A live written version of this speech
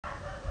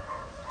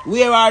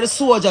Where are the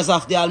soldiers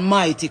of the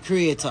Almighty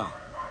Creator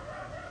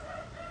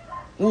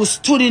who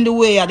stood in the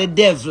way of the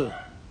devil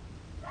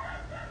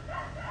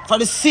for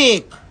the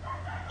sake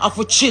of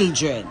our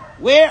children?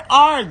 Where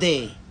are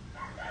they?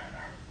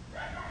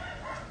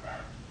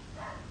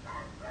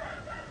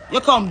 You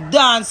come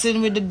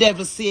dancing with the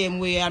devil same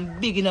way and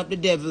bigging up the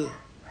devil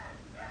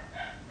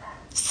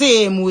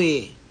same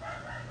way.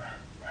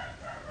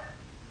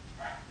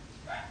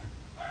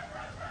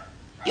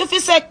 If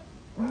you say,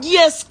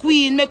 yes,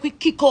 Queen, make we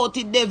kick out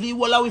the devil,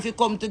 well, if you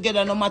come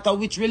together, no matter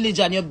which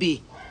religion you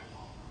be,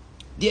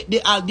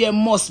 there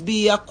must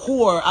be a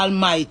core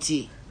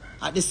Almighty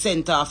at the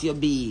center of your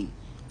being.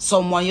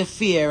 Someone you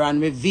fear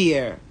and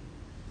revere.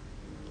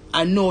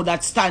 And know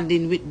that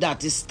standing with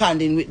that is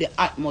standing with the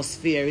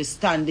atmosphere, is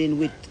standing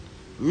with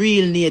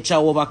real nature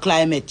over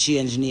climate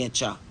change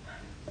nature.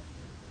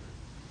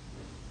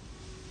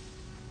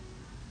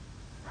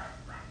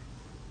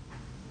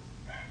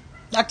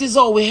 That is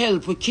how we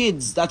help with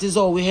kids. That is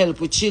how we help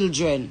with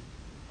children.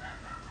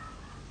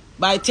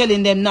 By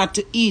telling them not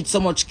to eat so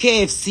much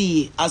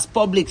KFC as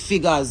public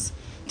figures.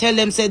 Tell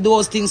them, say,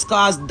 those things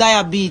cause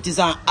diabetes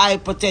and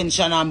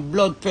hypertension and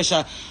blood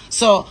pressure.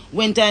 So,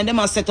 when time them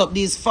set up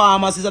these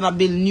pharmacies and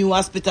build new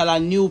hospital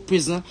and new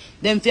prison,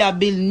 them fear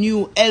build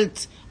new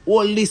health,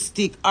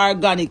 holistic,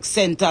 organic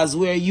centers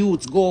where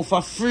youths go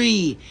for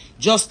free.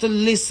 Just to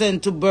listen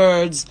to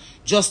birds,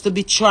 just to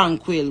be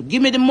tranquil.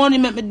 Give me the money,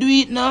 make me do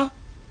it now.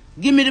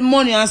 Give me the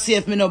money and see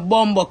if me no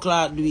bumbo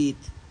clot do it.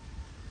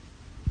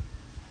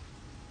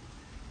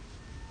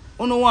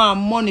 You don't want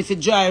money to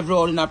drive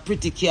around in a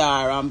pretty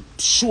car and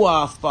show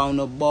off on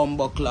no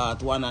bumbo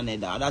clot one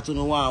another. That you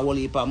don't want a whole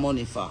heap of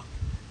money for.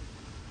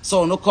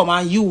 So no come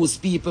and use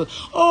people.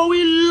 Oh,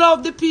 we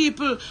love the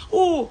people.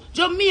 Oh,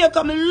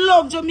 Jamaica, me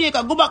love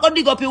Jamaica. Go back and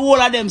dig up the whole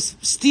of them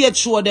stage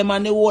show them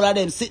and the whole of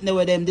them sitting there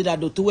where them did that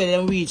do to where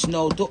them reach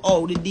now to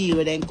how the deal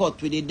with them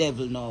cut with the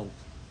devil now.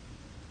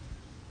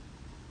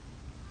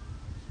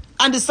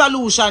 And the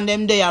solution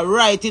them there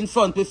right in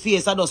front with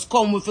face. I just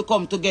come if we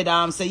come together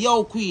and say,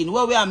 yo Queen,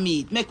 where we are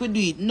meet? Make we do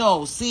it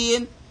now.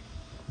 See?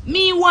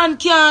 Me one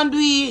can't do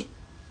it.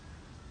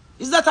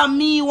 Is that a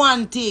me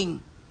one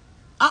thing?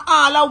 And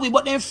all of we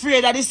but them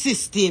afraid of the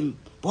system.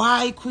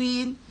 Why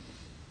Queen?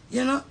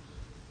 You know?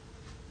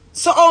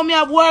 So how me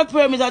have work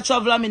permit a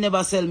travel and me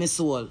never sell me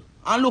soul.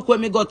 And look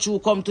when me got through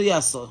come to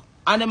yes so.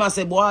 And them I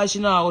say, boy, she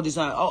know how this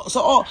and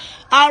all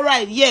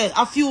right, yeah,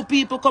 a few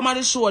people come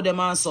and show them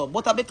and so.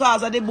 But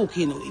because of the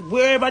booking,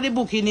 wherever the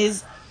booking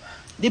is,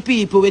 the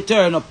people will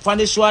turn up and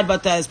they show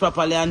advertise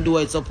properly and do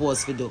what it's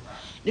supposed to do.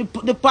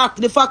 The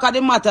fact of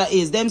the matter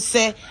is, them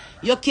say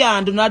you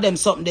can't do not them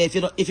something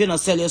there if you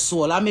not sell your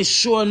soul. I me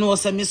sure know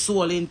say my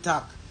soul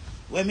intact.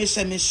 When me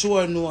say me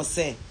sure know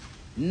say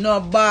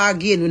no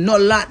bargain, no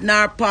lot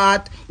nor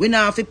part. We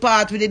not have to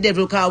part with the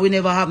devil because we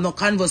never have no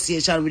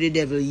conversation with the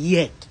devil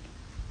yet.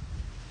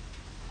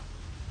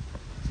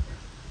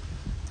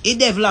 The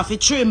devil have to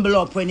tremble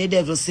up when the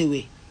devil see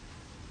we.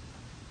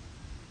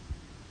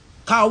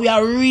 Because we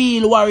are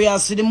real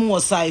warriors for the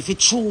Most High. If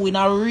it's true in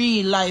a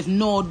real life,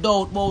 no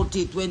doubt about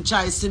it. When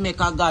tries to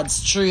make a God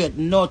straight,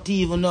 not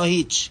even no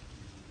hitch.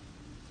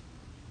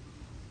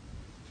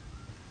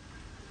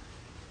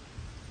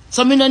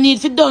 So me no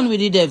need to done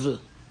with the devil.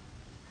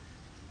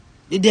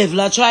 The devil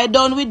a try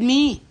done with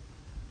me.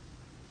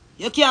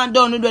 You can't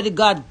done with what the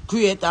God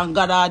create and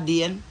God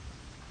ordain.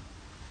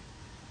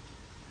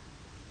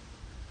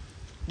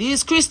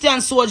 These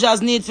Christian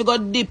soldiers need to go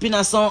dip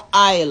in some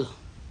oil.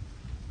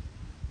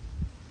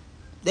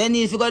 They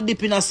need to go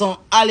dip in some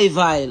olive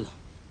oil.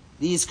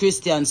 These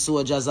Christian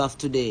soldiers of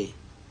today.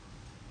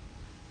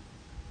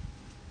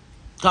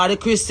 Because the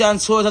Christian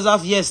soldiers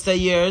of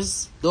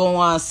yesteryears don't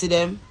want to see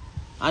them.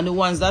 And the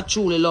ones that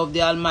truly love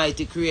the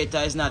Almighty Creator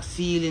is not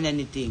feeling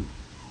anything.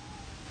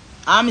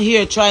 I'm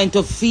here trying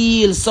to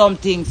feel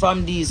something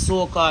from these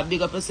so-called,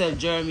 big up yourself,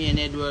 Jeremy and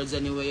Edwards,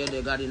 anyway,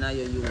 you got in your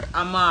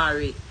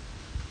youth.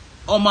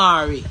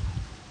 Omari.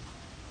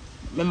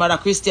 Remember the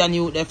Christian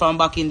youth there from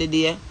back in the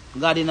day?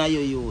 God in your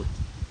youth.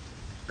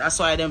 That's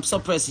why them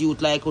suppress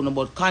youth like you,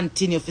 but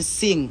continue to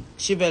sing.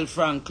 Chevelle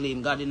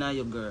Franklin, God in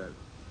your girl.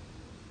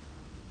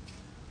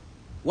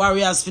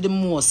 Warriors for the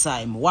Most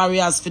High.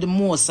 Warriors for the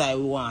Most High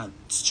we want.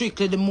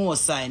 Strictly the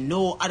Most High.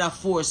 No other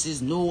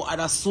forces, no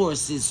other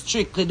sources.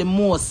 Strictly the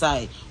Most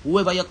High.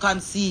 Whoever you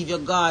conceive your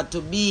God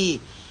to be.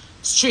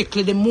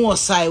 Strictly the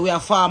Most High. We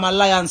have formed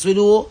alliance with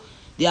who?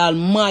 The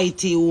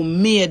Almighty who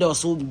made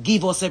us, who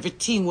give us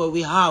everything where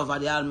we have are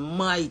the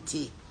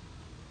Almighty.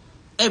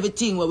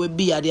 Everything where we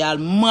be are the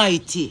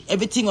Almighty.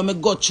 Everything where we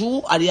go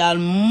through are the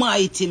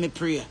Almighty, me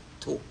pray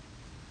to.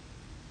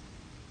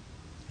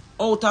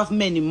 Out of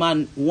many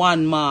man,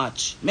 one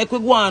march. Make we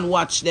go and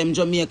watch them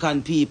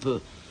Jamaican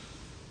people.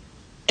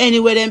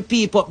 Anyway, them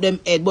peep up them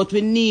head, but we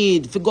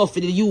need to go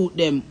for the youth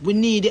them. We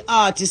need the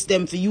artists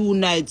them to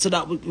unite so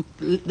that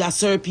that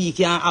Sir P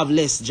can have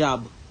less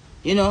job.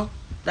 You know?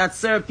 That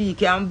Sir P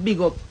can big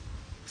up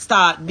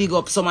start big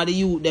up some of the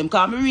youth them.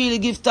 Because I really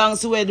give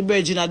thanks to where the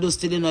brethren I do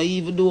still, you know,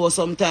 even though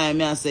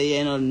sometimes I say,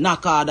 you know,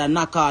 knock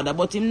harder.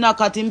 But him knock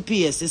at him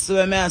pace. This is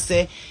where I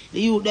say, the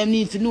youth them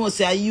need to know,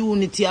 say, a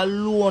unity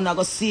alone I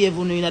go save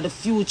you in the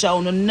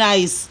future,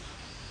 nice,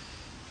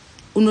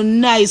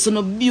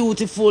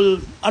 beautiful,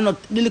 and the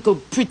little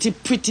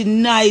pretty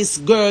nice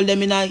girl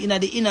them in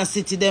the inner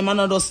city, them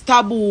and those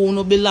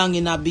taboo belong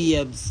in a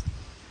babes.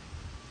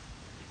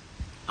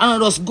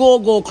 And those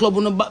go club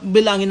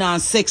belong in a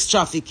sex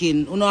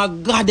trafficking, a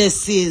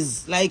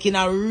goddesses, like in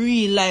a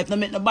real life. No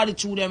make nobody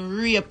chew them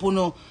rape,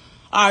 or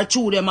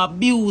chew them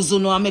abuse,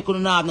 and make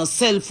have no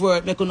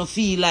self-worth, make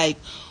feel like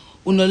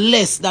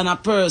less than a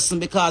person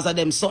because of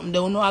them something. They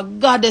are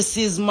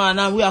goddesses, man,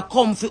 and we are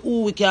come for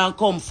who we can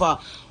come for.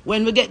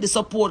 When we get the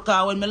support,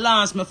 because when we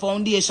launch my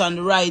foundation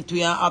the right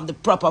way and have the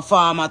proper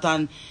format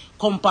and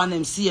come on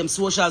them same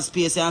social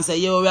space and say,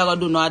 yo, we are going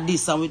to do no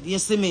this and with, you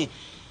see me?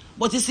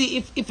 But you see,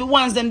 if it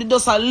wants them, they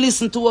just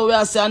listen to what we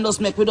are saying and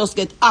just make we just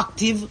get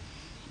active.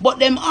 But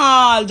them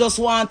all just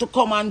want to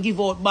come and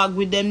give out back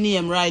with them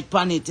name right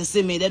pan it, you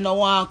see me? They don't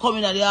want to come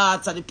in at the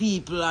hearts of the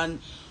people and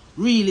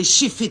really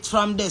shift it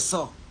from there,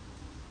 so.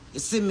 You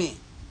see me?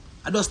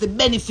 And just the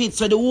benefits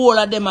for the whole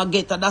of them I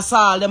get, that's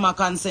all them I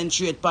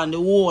concentrate upon, the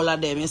whole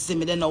of them, you see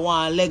me? They don't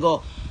want to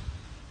Lego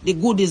the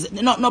goodies.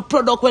 Not no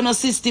product when a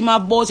system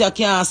about you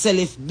can't sell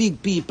if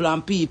big people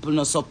and people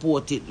no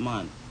support it,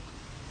 man.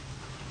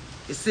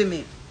 You see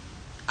me?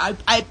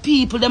 I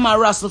people them are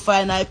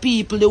Rastafari and I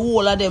people the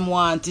whole of them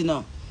want, you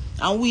know.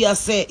 And we are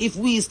say if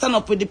we stand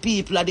up with the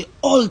people at the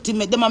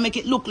ultimate, them make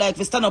it look like if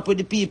we stand up with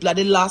the people at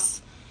the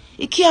last.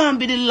 It can't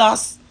be the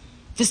last.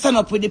 If you stand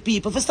up with the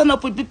people, if you stand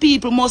up with the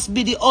people must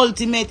be the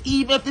ultimate,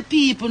 even if the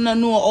people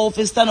don't know how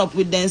to stand up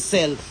with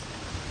themselves.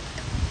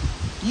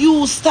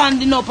 You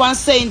standing up and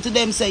saying to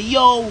them, say,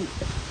 yo,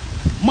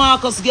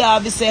 Marcus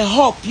Garvey say,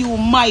 hope you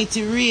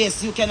mighty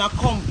race, you can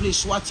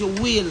accomplish what you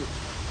will.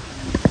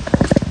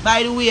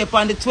 By the way,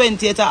 upon the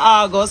 20th of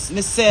August,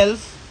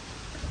 myself,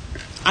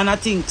 and I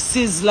think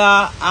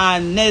Sizzler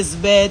and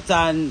Nesbeth,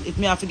 and if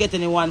me I forget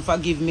anyone,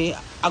 forgive me,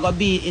 I gotta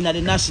be in the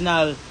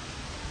National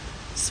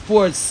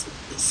Sports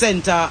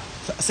Center,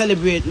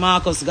 celebrate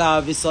Marcus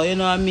Garvey, so you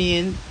know what I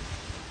mean?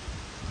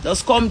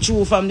 Just come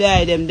through from the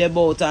item they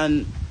bought,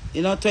 and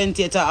you know,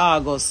 20th of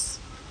August,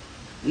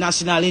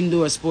 National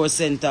Indoor Sports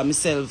Center,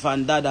 myself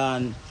and Dada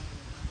and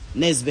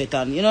Nesbeth,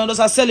 and you know,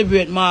 just I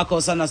celebrate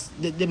Marcus and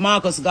the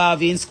Marcus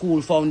Garvey in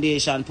School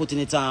Foundation putting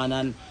it on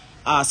and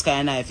ask her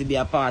and I if be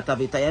a part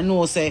of it. And you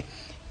know, say,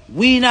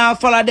 we now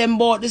follow them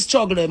about the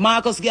struggle.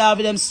 Marcus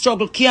Garvey, them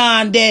struggle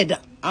can't dead,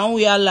 and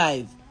we are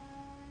alive.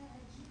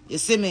 You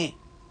see me?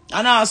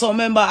 And also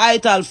remember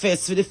Ital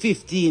Fest for the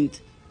 15th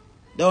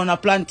down a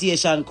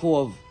Plantation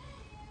Cove,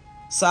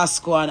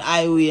 Sasko and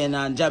Highway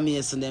and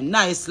Jamaica and them.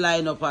 Nice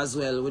lineup as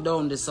well. We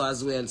down this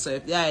as well. So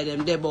if they hide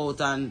them debut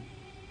and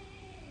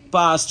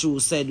pass through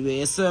said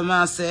way. So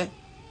I say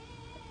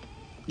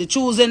the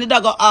choosing it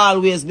go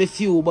always be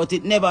few, but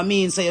it never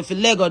means so you feel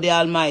Lego the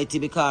Almighty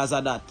because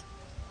of that.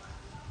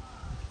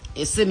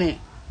 You see me?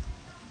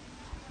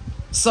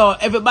 So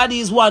everybody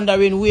is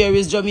wondering where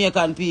is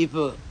Jamaican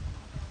people.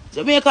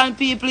 Jamaican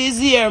people is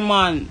here,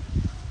 man.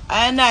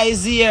 And I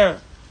is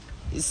here.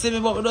 You see me,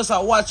 but we just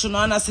watch you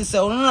and I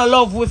say, we don't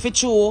love we for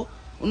true.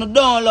 We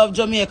don't love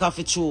Jamaica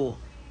for true.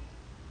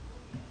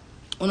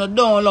 We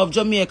don't love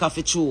Jamaica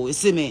for true. You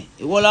see me?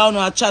 You all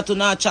out chat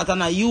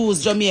and I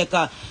use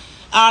Jamaica.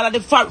 All of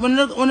the fact, when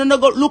you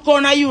go look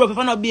on Europe, if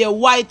you not be a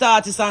white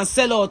artist and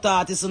sell out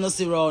artist, you don't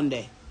see around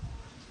there.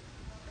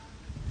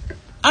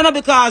 And not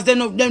because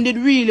them did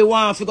really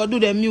want to go do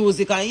their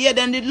music. And yeah,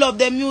 them did love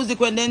their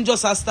music when they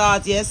just a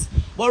start, yes.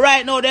 But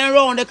right now, they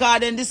round the car,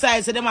 then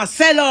decide, so they must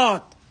sell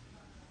out.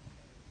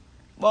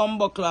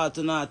 Bumbuckler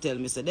to not tell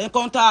me, say, they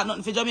can't talk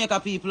nothing for Jamaica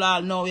people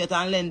all now yet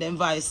and lend them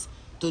voice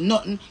to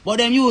nothing. But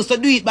them used to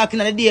do it back in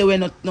the day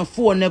when no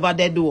phone never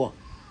dead door.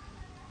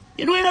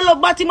 You know, you don't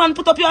love Batman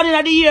put up your hand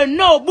in the ear.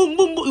 No, boom,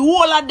 boom, boom,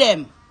 all of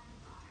them.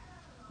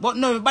 But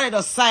no, everybody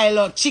does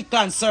silent,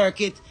 chicken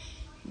circuit.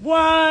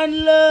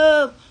 One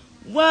love.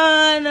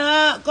 One,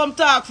 come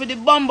talk for the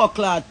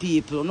bumbuckler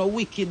people. No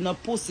wicked, no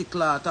pussy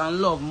clot and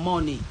love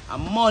money.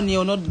 And money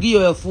you not give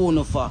you a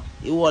phone for.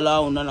 You all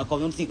around and come.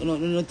 Don't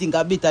think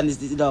a bit and this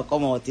don't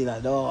come out in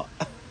a door.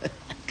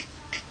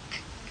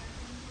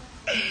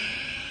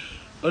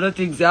 I don't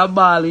think say a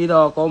ball, you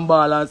know, come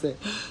ball and say,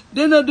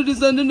 they don't do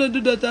this and they don't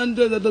do that and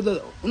do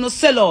that. You no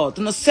sell out,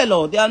 you no sell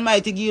out. The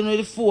Almighty give you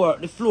the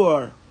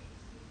floor.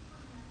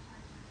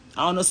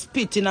 I want to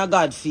spit in a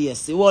God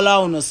face. You all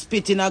want to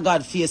spit in a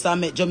God face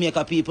and make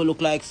Jamaica people look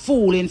like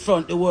fool in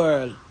front of the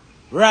world.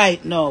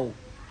 Right now.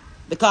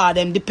 Because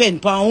them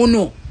depend on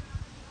who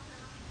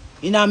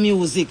in our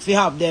music if you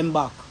have them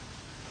back.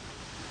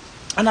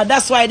 And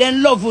that's why they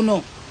love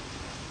you.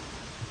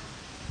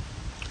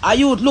 A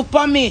youth look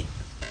for me.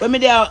 When me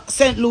there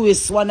St.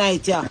 Louis one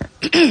night here.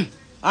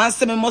 And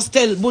say me must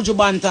tell Buju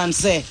Banton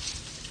say,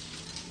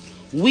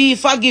 we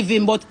forgive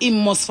him but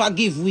him must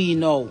forgive we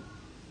now.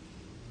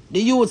 The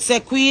youth say,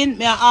 Queen,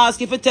 may I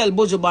ask if you tell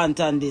Buju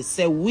Banton this.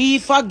 Say, we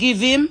forgive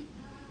him,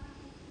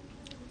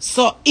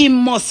 so he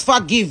must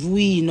forgive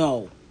we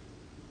now.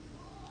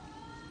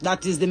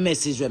 That is the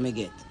message we me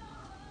get.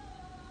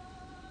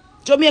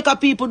 Jamaica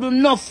people do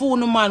not fool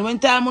no man. When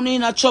time when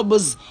in a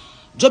troubles,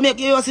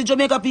 you see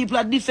Jamaica people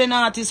are different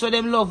artists where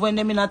them love when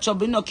them in a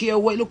trouble. You don't care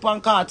what look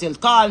on cartel,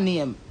 call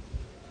name.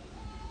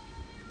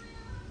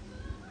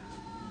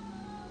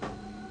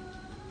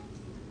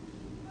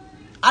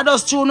 I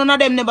just true none of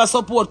them never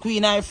support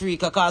Queen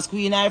Ifrica, because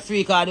Queen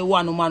Ifrica are the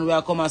one woman where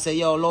I come and say,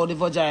 yo, load the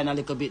vagina a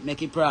little bit,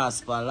 make it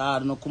prosper.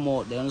 Lord, no come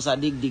out there. You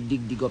just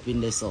dig up in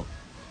there so.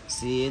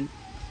 See?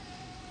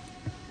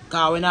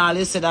 Because when all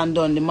is said and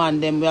done, the man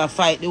them will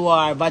fight the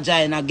war,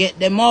 vagina, get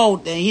them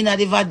out, and he not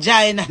the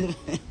vagina.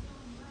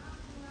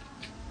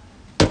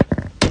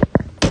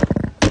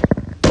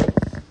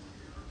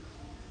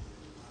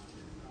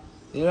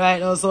 You right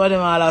now, so them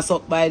all are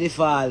sucked by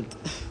default.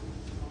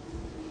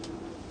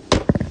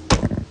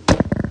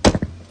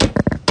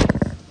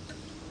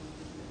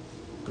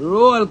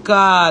 Roll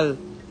call.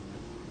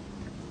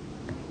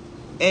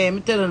 Hey, me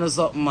telling you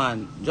something,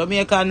 man.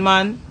 Jamaican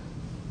man,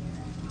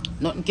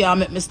 nothing can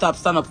make me stop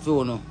stand up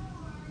for you. No.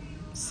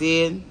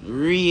 See,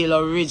 real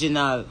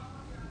original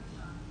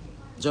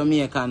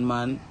Jamaican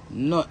man,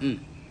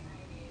 nothing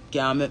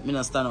can make me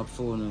not stand up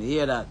for you. You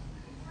hear that?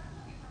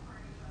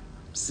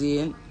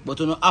 See, but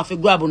you don't have to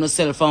grab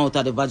yourself out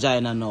of the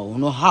vagina now. You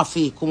don't have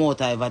to come out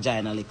of the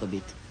vagina a little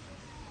bit.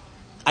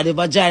 And the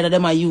vagina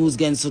them I use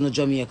against no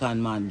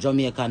Jamaican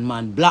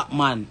man, black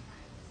man.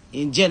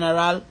 In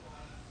general,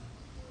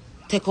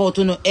 take out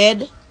no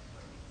head,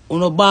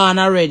 no born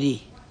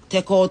already.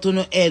 Take out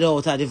no head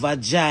out of the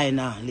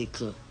vagina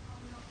little.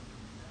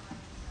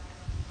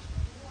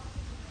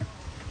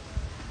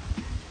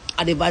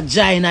 And the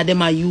vagina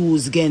them I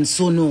use against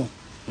so no.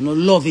 You no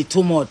love it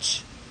too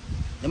much.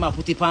 Them I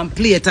put it on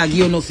plate and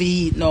you no fi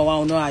eat now,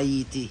 I no I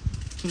eat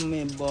it.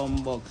 Me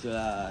bumbuck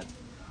lad.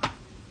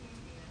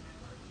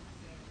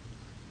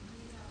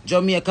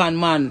 Jamaican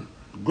man,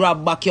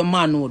 grab back your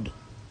manhood.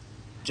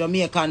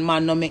 Jamaican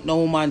man, no make no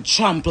woman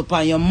trample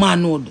upon your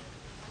manhood.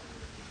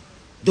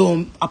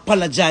 Don't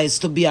apologize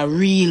to be a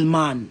real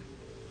man.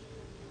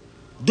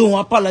 Don't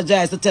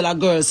apologize to tell a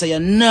girl say you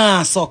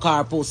nah suck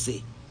her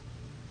pussy.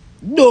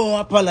 Don't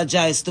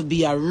apologize to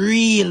be a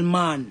real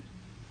man.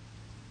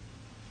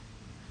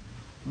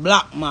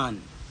 Black man.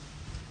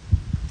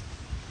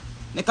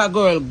 Make a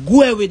girl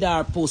go with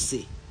her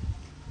pussy.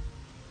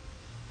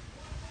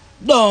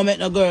 Don't make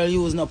no girl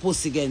use no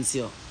pussy against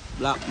you,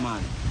 black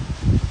man.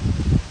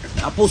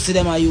 A pussy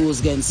them I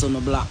use against you,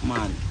 no black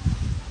man.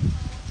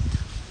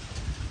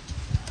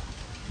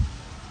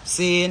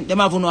 See, them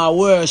have no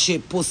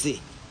worship pussy.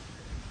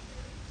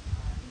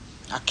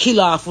 A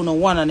kill off no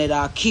one another,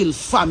 a kill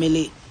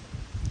family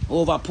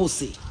over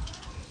pussy.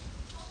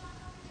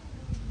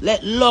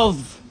 Let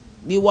love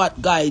be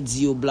what guides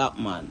you, black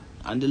man.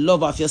 And the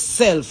love of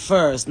yourself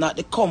first, not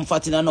the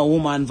comfort in a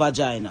woman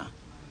vagina.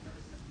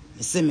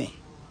 You see me?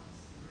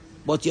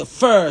 But your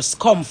first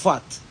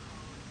comfort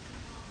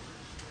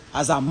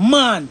as a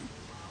man.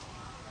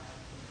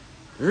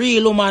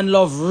 Real woman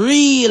love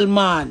real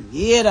man.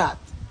 You hear that?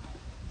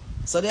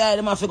 So the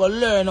them have to go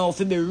learn how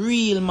to be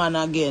real man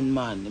again,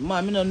 man. The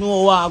man, me don't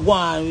know what go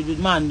on with the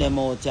man them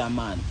out here,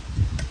 man.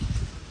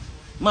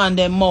 Man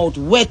them mouth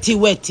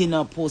wetty in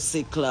a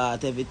pussy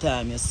clot every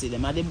time you see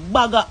them. And the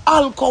bag of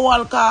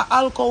alcohol,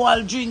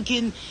 alcohol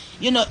drinking,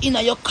 you know, in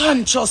your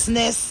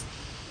consciousness.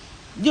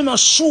 You know,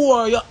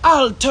 sure, you're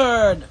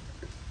altered.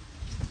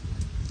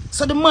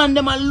 So the man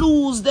them a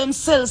lose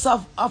themselves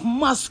of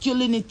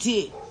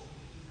masculinity.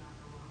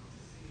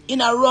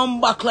 In a run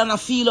back and a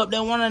feel up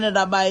them one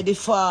another by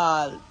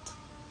default.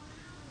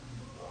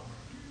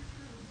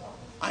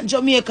 And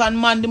Jamaican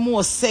man the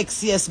most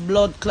sexiest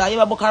blood clot. You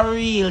ever book a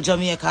real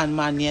Jamaican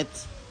man yet?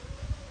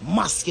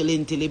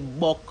 Masculine till he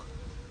buck.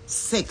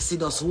 Sexy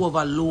does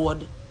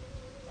overload.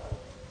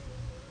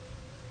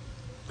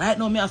 Right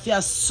now me have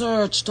to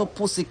search to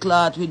pussy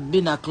clot with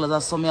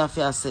binoculars, so me have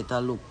to set a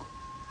look.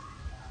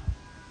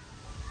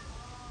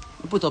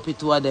 Put up it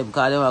two of them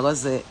because they were going to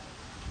say,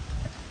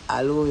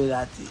 I love you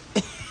that.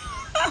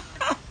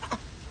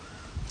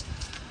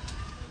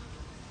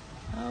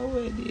 How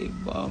are the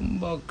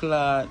bumbo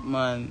clot,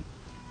 man?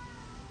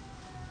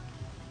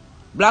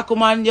 Black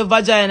woman, your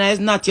vagina is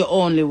not your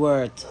only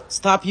worth.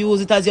 Stop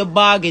using it as your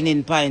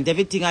bargaining point.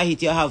 Everything I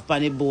hit you have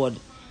on the board.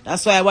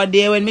 That's why one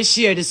day when me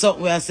share this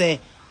something where I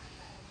say,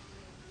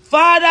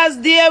 Father's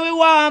Day we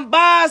want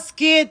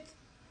basket.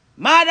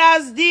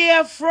 Mother's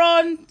Day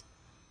front.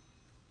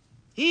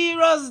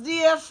 Heroes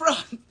Day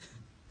front.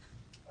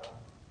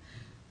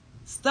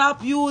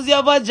 Stop using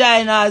your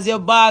vagina as your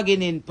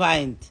bargaining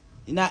point.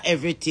 Not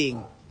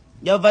everything.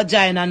 Your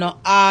vagina not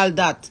all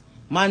that.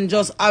 Man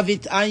just have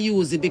it and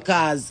use it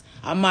because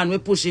a man will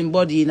push him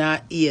body in our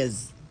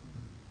ears.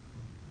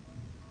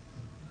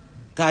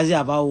 Because you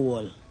have a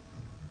hole.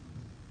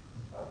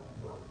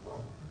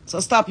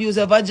 So stop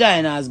using your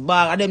vagina as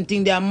bag. And them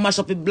think they mash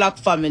up a black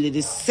family.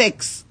 The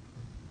sex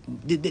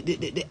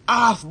the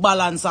half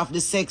balance of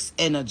the sex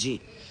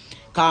energy.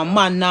 Because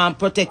man now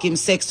protect him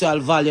sexual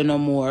value no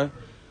more.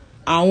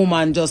 And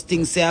woman just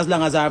thinks say as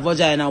long as her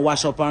vagina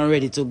wash up and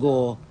ready to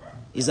go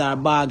is our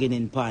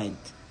bargaining point.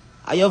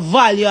 And your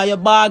value are your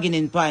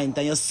bargaining point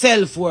and your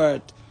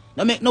self-worth.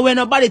 Don't make no way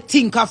nobody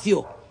think of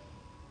you.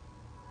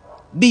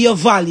 Be your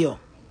value.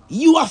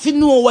 You have to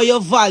know what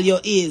your value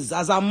is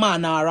as a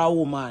man or a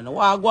woman.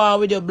 Why go on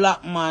with your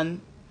black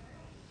man?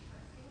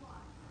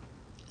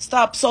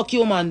 Stop suck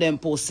you man them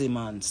pussy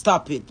man.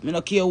 Stop it. Me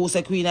no care who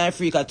say Queen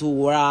Ifrica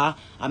too raw.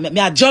 Me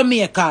a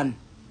Jamaican.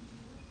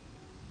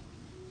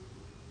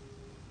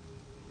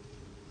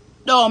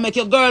 Don't make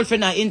your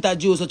girlfriend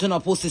introduce you to no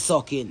pussy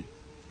sucking.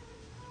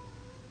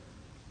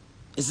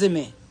 You see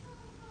me?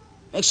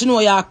 Make sure you know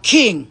you're a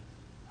king.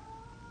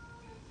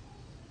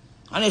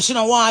 And if she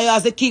don't want you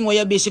as the king where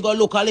you be, she go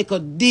look a little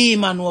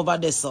demon over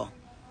there, so.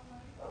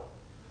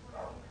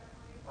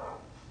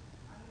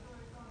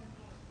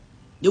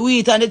 The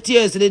wheat and the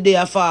tears to the day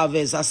of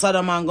harvest, as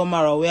Sodom and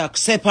Gomorrah, we are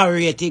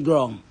separated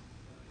ground.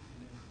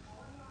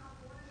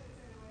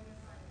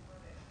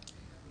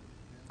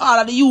 All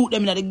of the youth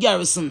them in the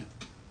garrison.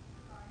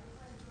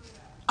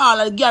 All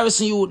of the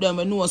garrison youth them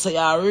we know say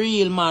you're a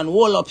real man,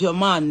 hold up your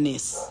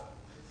manness.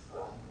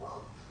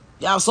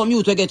 You have some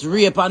youth who get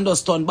rape and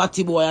just turn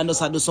batty boy and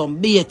just do some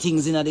bad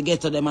things in the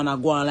ghetto them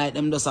and go on like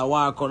them just a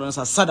walk on and just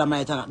a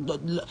sodomite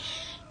and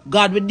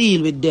God will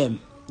deal with them.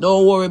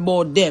 Don't worry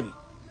about them.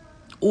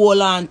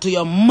 Hold on to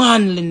your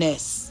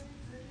manliness.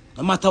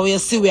 No matter what you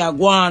see we are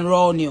going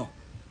around you.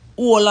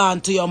 Hold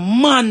on to your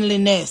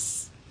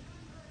manliness.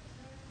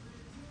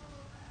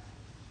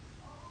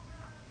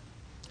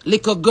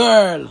 Little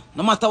girl,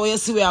 no matter what you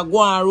see we are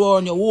going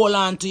around you, hold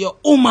on to your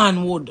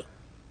womanhood.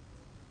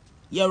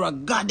 You're a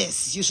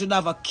goddess. You should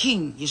have a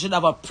king. You should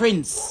have a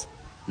prince.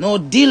 No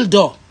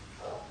dildo.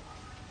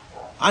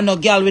 And no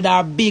girl with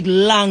her big,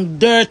 long,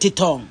 dirty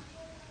tongue.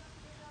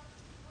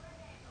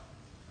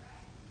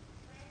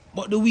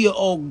 But the way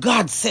how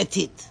God set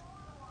it.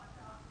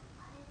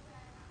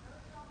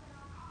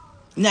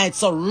 Now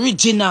it's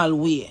original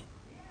way.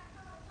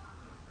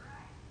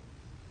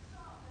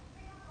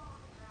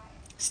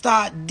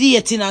 Start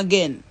dating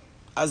again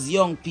as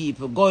young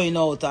people. Going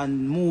out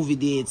and movie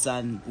dates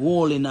and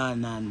rolling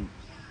on and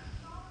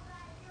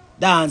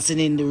dancing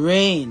in the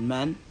rain,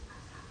 man.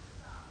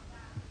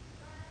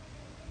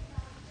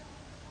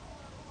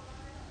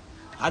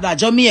 And that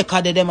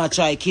Jamaica they them a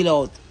try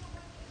kill out.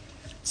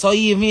 So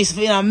even if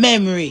in a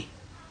memory,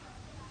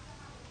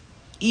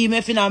 even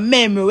if in a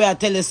memory where I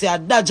tell you say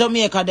that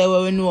Jamaica they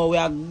where we know we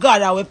are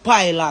God and we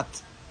pilot.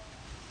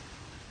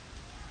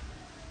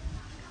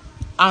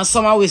 And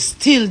somehow we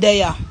still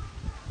there.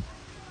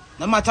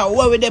 No matter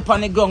where we dip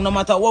on the ground, no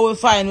matter what we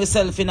find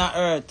ourselves in the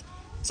earth.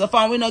 So if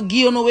we not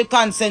give no we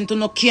consent to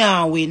no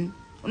can't win.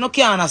 We no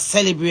can't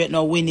celebrate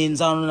no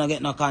winnings and we not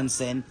get no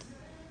consent.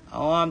 I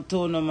want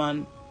to know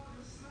man.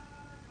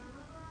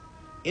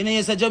 You know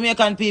you say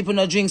Jamaican people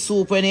no drink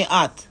soup when they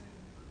hot.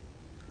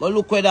 But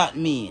look what that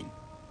mean.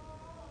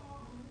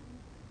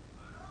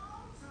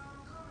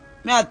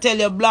 Me I tell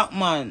you black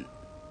man.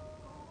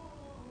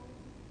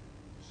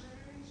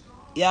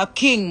 You're a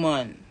king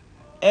man.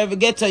 Every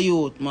ghetto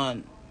youth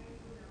man.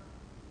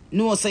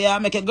 No, so you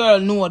make a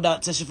girl know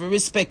that so she feel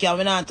respect you.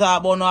 We not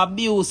talk about no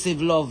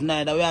abusive love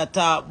neither. We are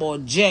talk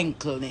about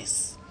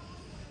gentleness.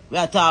 We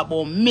are talk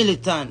about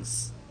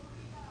militance.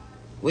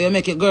 Where you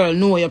make a girl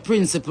know your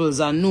principles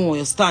and know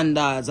your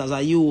standards as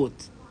a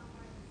youth.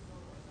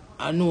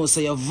 And know so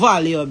you're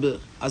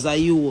valuable as a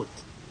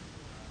youth.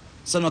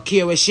 So no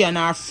care where she and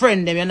her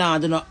friend them, you know,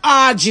 do not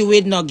argue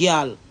with no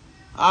girl.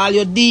 All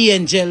your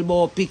D-angel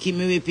boy picky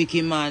me, we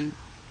picky man.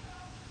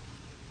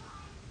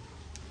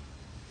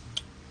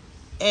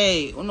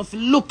 Hey, when if you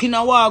looking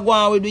at what go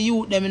on with the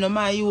youth, them, you know,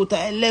 my youth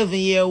at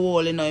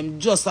 11-year-old, you know, him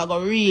just I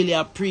got really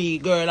a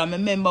pre-girl. I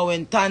remember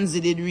when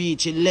Tanzi did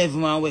reach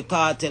 11 and we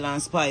Cartel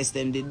and Spice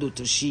them did do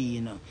to she,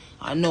 you know.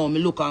 And now me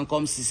look and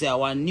come see say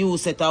one new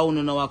set of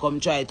you know I come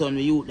try to turn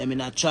the youth them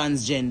in a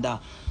transgender.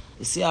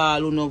 You see all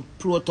you know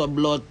proto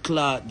blood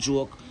clot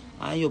joke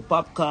and you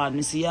popcorn,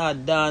 you see all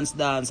dance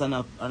and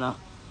a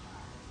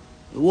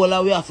the whole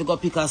of we have to go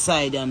pick a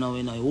side, you know.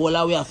 The whole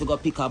of we have to go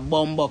pick a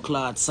bumbo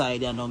clot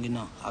side, you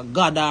know. A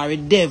God or a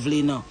devil,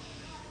 you know.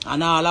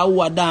 And all of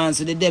who are dance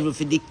with the devil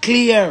for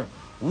declare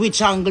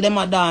which angle them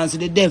a dance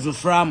with the devil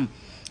from.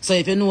 So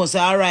if you know,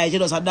 say, alright, you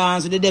just a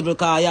dance with the devil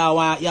because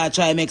you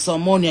try to make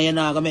some money, you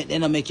know,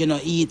 make you know,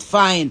 eat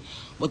fine.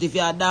 But if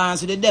you a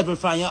dance with the devil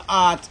from your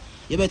heart,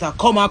 you better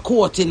come a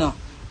court, you know.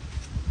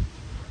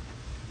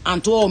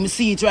 And to how me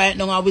see it right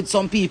now with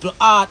some people,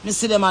 art, me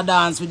see them a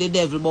dance with the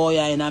devil boy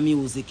in a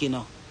music, you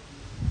know.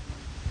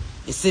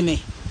 You see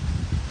me?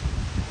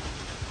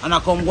 And I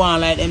come go on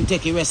like them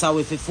take the rest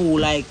away for fool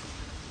like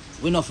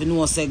we nothing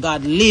know say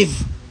God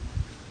live.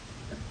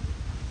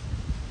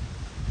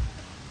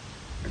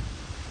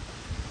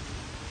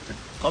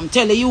 Come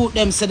tell the youth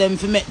them say them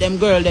if you make them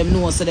girl them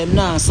know say them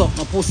nah suck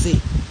no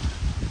pussy.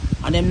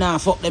 And them nah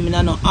fuck them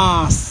in no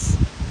ass.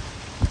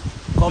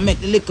 Come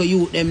make the little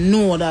youth them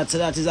know that so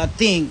that is a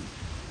thing.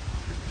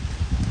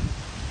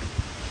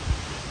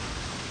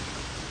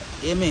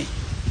 Hear me?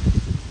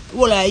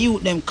 All of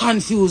youth them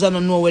confused and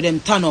don't know where them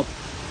turn up.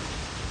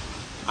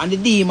 And the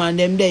demon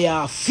them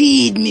there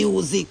feed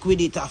music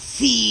with it.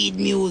 Feed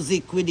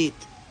music with it.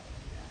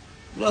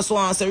 Just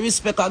want to say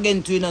respect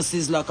again to you,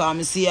 Sizzler, because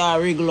I see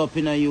her wriggle up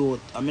in a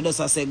youth. And I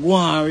just say go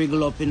and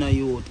wriggle up in a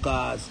youth,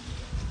 because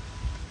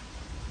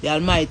the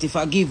Almighty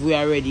forgive we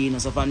already,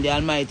 so from the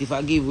Almighty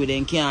forgive we,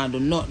 then can't do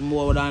nothing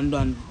more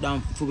than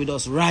for we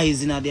just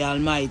rising at the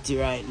Almighty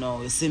right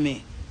now. You see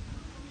me?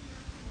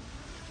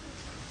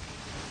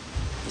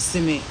 You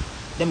see me?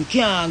 Them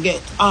can't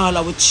get all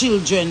our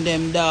children,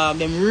 them dog,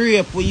 them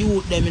rape with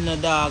youth them in a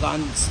dog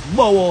and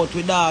bow out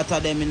with daughter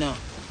them in a.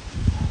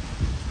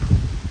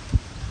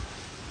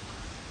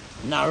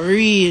 In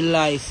real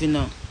life, you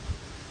know.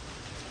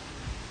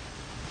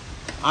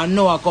 And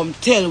now I come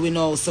tell we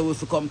now, so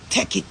if we come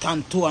take it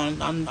and to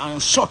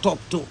and shut up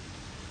to.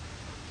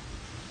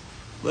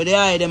 What the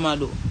eye them a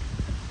do?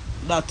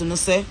 That you know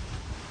say?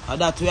 Or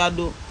that we a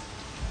do?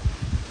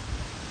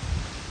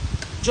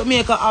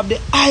 Jamaica have the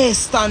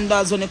highest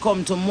standards when it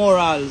comes to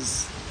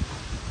morals.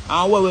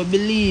 And where we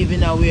believe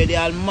in a way the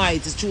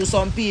Almighty through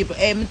some people.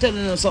 Hey, I'm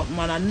telling you something,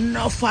 man,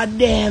 enough of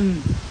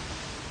them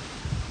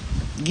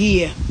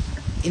gear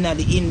in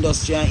the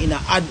industry and in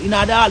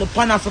all the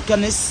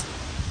Pan-Africanist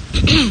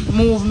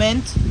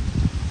movement.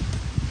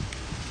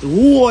 The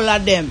whole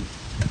of them.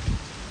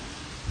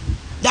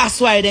 That's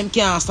why them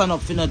can't stand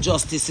up for no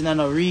justice in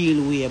a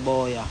real way,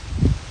 boy.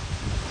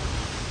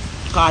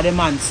 Because the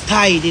man's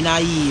tied in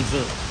a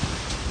evil.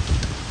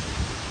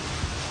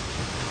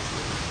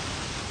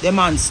 The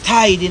man's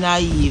tied in a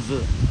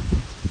evil.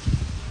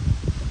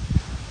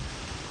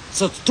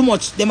 So too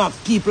much,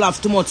 people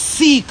have too much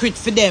secret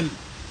for them.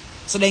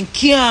 So they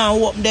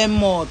can't open them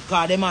mouth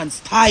because the man's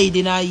tied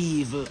in a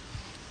evil.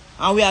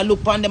 And we are look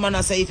upon them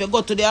and say, if you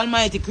go to the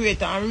Almighty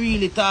Creator and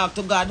really talk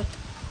to God,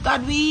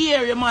 God will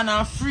hear you, man,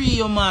 and free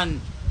you, man.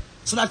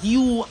 So that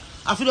you,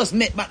 if you just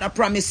make back the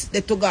promise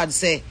that to God,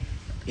 say,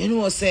 you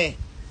know, say,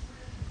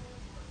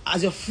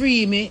 as you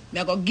free me,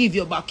 I'm going to give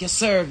you back your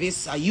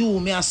service, and you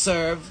may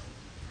serve.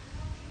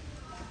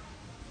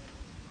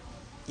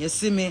 You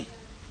see me?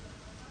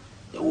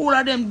 The whole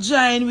of them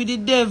join with the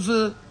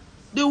devil.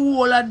 The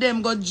whole of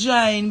them go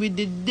join with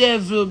the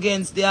devil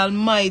against the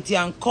Almighty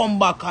and come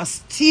back and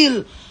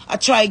still I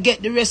try to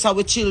get the rest of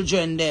the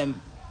children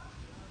them.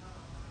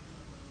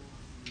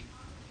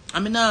 I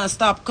mean, now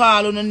stop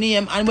calling the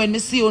name. And when me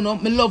see you, know,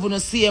 me love you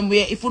the same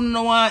way. If you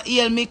don't want to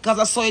hear me, because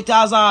I saw it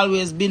has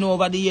always been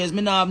over the years.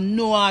 Me not have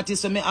no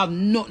artist, so me have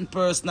nothing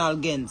personal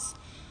against.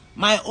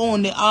 My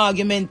only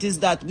argument is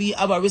that we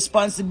have a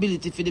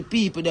responsibility for the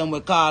people them we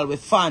call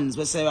with fans.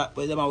 We say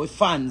them are with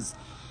fans.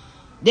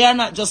 They are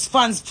not just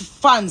fans for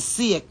fans'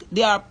 sake.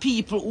 They are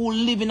people who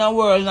live in a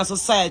world, in a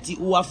society,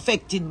 who are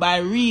affected by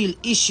real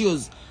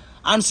issues.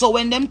 And so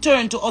when them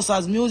turn to us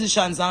as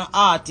musicians and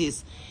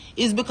artists,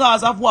 it's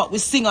because of what we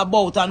sing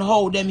about and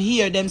how them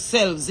hear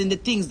themselves in the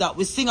things that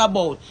we sing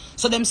about.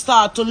 So them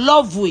start to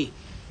love we.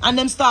 And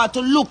them start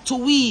to look to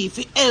we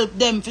to help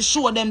them, to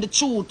show them the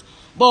truth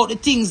about the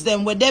things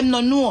them where them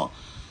no know.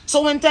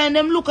 So when time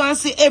them look and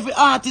see every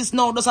artist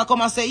now does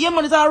come and say, yeah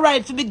man, it's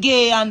alright to be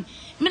gay, and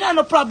me not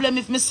no problem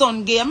if my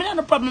son gay, and me not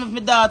no problem if my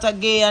daughter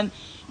gay, and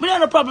me not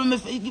no problem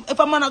if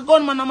a man a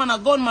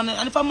gunman,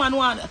 and if a man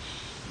want,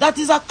 that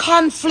is a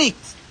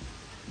conflict.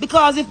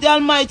 Because if the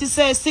Almighty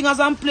says, singers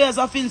and players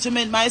of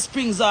instrument, my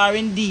springs are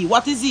in thee,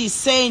 what is he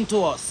saying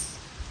to us?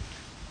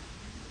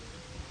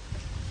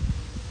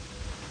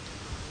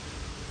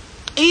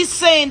 He's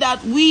saying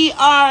that we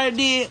are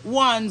the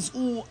ones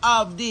who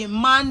have the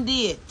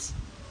mandate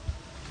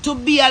to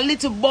be a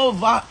little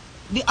above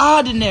the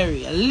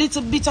ordinary, a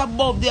little bit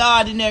above the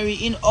ordinary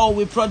in how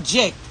we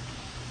project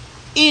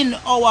in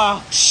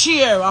our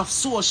share of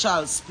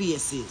social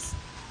spaces.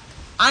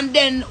 And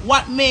then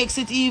what makes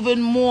it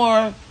even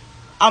more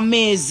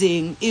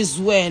amazing is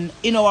when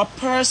in our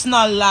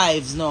personal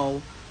lives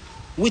now,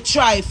 we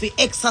try to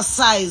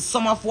exercise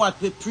some of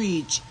what we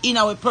preach in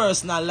our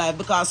personal life,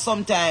 because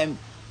sometimes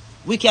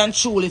we can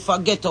truly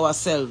forget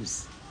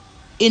ourselves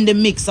in the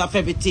mix of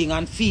everything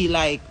and feel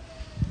like,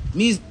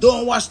 me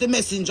don't watch the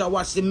messenger,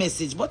 watch the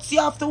message. But you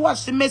have to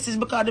watch the message,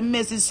 because the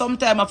message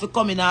sometimes have to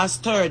come in a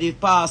sturdy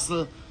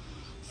parcel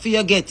for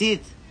you get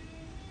it.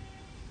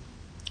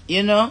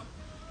 You know?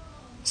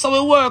 So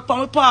we work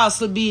on the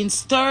parcel being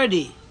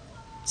sturdy,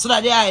 so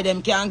that the eye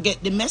them can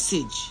get the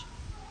message.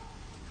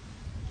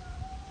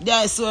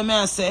 That's what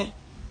I say.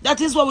 That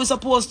is what we're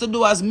supposed to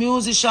do as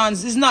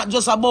musicians. It's not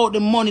just about the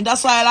money.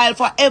 That's why I'll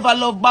forever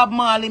love Bob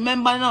Marley.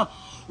 Remember, you know,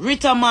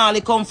 Rita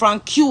Marley come from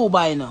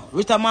Cuba, you know.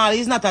 Rita Marley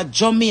is not a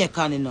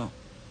Jamaican, you know.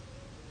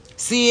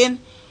 Seeing?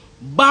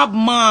 Bob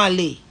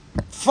Marley,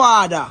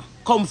 father,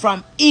 come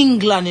from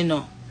England, you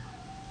know.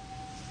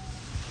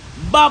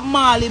 Bob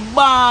Marley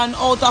born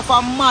out of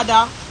a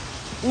mother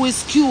who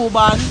is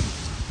Cuban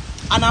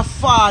and a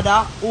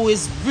father who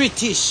is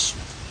British,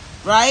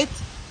 right?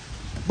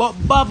 But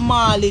Bob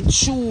Marley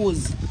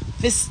chose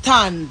to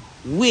stand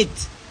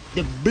with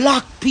the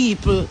black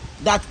people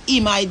that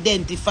him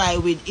identify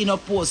with, in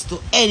opposed to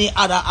any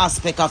other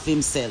aspect of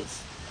himself.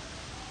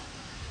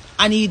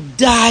 And he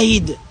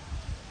died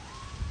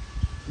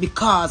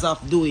because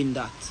of doing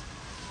that.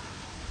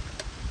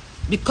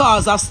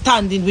 Because of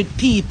standing with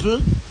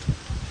people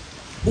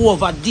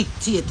over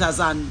dictators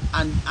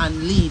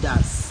and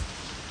leaders.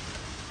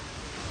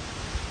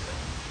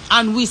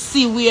 And we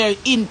see we're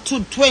into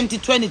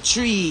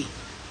 2023.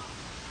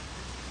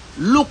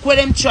 Look what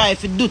them try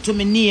to do to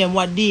me name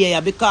what they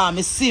are, because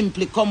me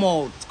simply come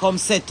out, come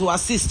say to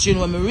assist you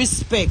when me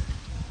respect.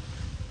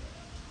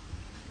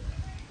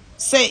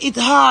 Say it's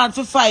hard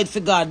to fight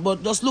for God,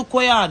 but just look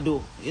what you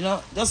do. You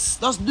know,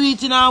 just do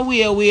it in a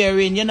way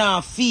wherein you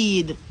know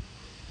feed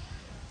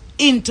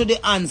into the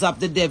hands of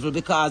the devil,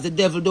 because the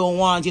devil don't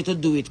want you to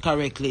do it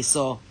correctly.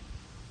 So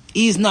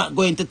he's not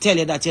going to tell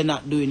you that you're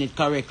not doing it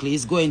correctly.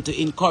 He's going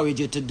to encourage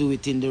you to do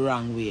it in the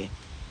wrong way.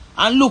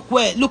 And look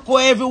where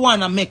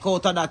everyone I make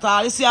out of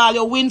that. You see all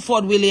your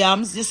Winford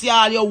Williams. You see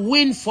all your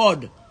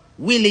Winford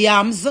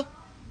Williams.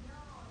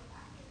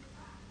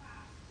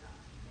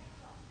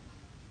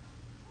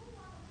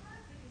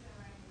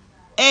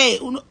 Hey,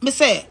 me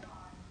say,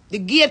 the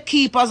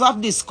gatekeepers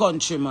of this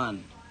country,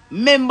 man.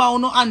 Remember,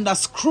 under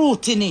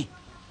scrutiny.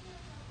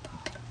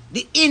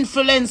 The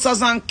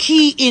influencers and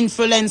key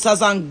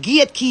influencers and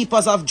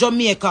gatekeepers of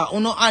Jamaica,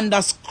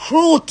 under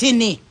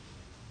scrutiny.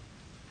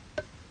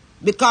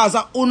 Because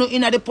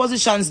in the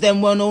positions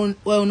them when in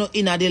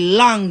the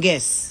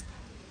longest.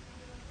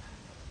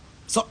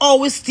 So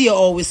always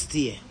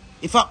stay.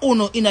 If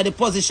in the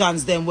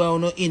positions them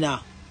when in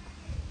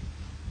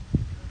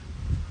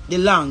the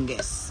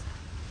longest.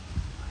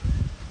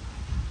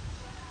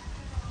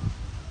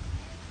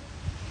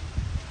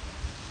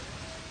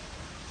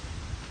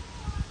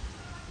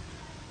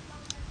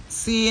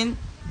 Seeing?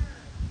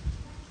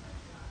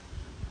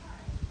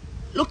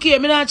 Look here,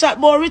 me not chat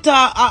about Rita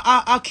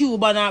a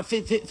Cuban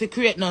for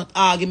create no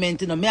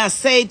argument, you know. Me I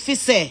say it for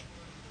say.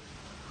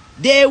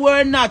 They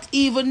were not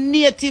even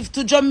native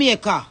to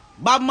Jamaica.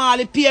 Bob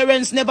Marley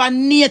parents never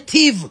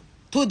native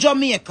to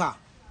Jamaica.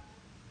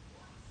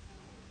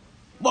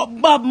 But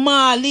Bob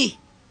Marley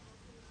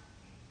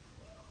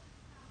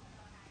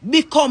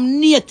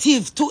become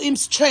native to him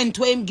strength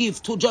where him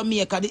give to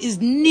Jamaica. His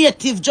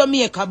native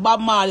Jamaica Bob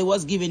Marley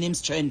was giving him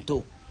strength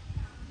to.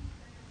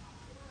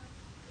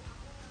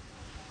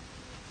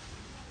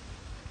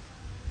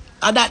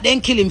 And that then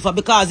kill him for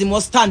because he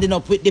was standing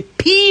up with the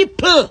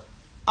people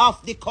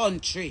of the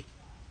country.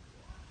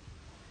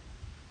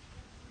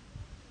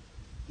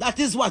 That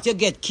is what you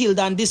get killed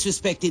and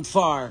disrespected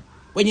for.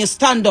 When you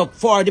stand up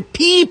for the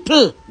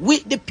people,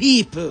 with the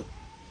people.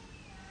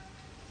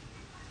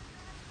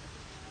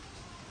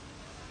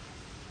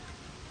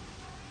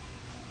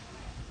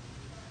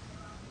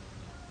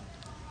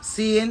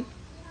 Seeing?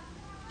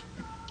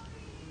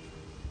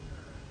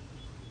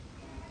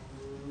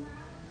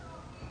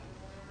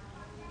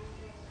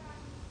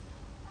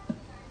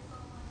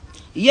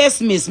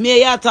 Yes, miss. Me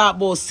here talk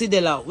about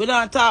Sidela. We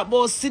don't talk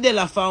about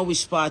Sidela from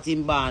which part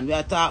in born. We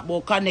are talk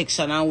about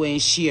connection and where he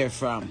share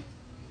from.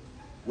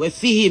 We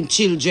feed him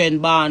children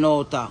born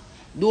out of.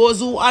 Those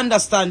who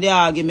understand the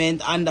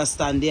argument,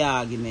 understand the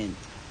argument.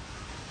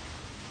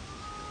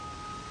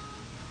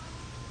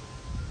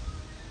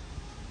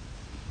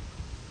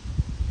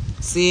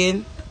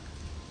 Seeing?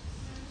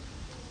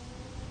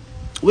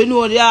 We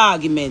know the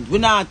argument. We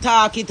not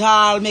talk it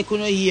all, make you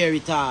no hear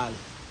it all.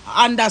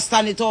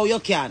 Understand it how you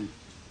can.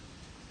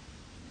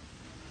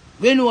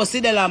 We know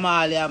Sidela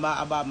Marley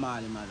about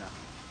Marley, mother.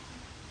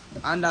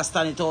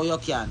 Understand it how you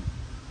can.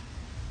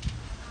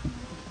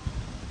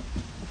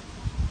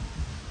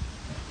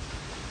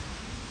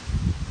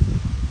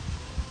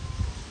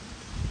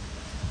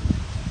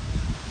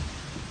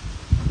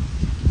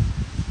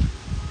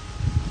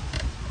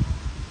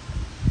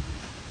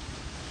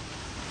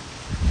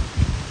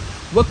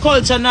 We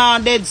culture now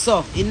dead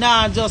so. It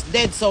not just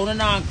dead so. We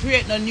not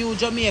create no new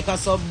Jamaica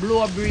so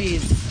blow a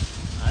breeze.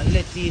 And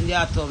let in the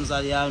atoms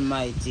of the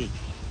Almighty.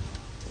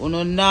 You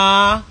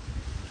nah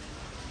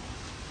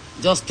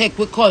just take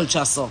with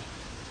culture so.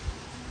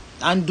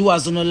 And do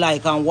as you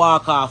like and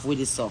walk off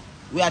with it so.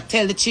 We are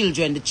tell the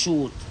children the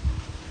truth.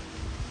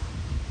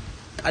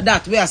 And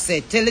that we are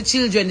said, tell the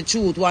children the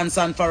truth once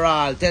and for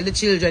all. Tell the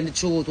children the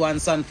truth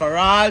once and for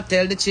all.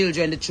 Tell the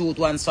children the truth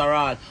once for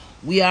all.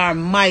 We are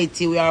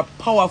mighty, we are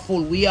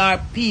powerful, we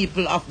are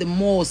people of the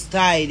Most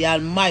High, the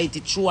Almighty,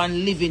 true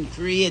and living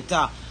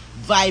Creator.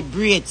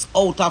 Vibrates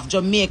out of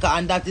Jamaica,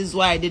 and that is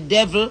why the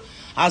devil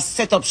has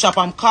set up shop.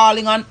 I'm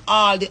calling on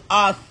all the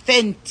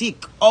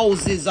authentic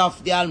houses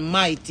of the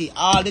Almighty,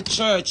 all the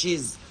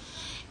churches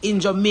in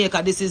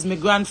Jamaica. This is my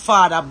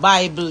grandfather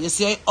Bible. You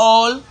see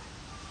all?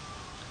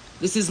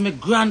 This is my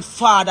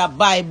grandfather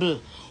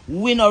Bible.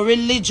 We not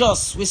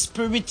religious, we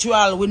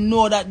spiritual. We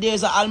know that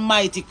there's an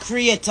Almighty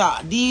Creator.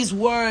 These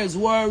words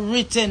were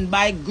written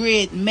by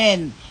great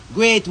men,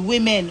 great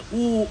women,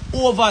 who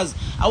overs.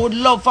 I would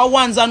love for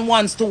ones and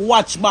ones to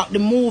watch back the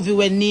movie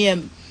when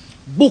named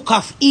Book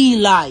of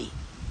Eli.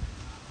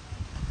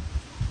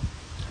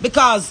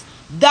 Because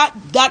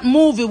that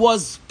movie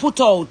was put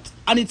out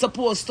and it's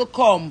supposed to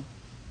come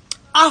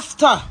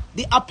after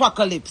the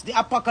apocalypse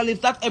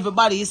that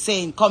everybody is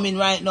saying coming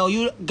right now,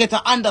 you get an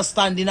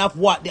understanding of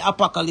what the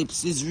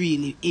apocalypse is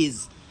really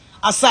is.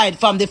 Aside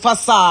from the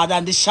facade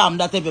and the sham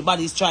that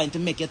everybody is trying to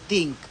make you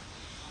think.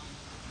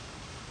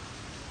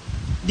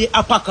 The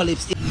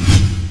apocalypse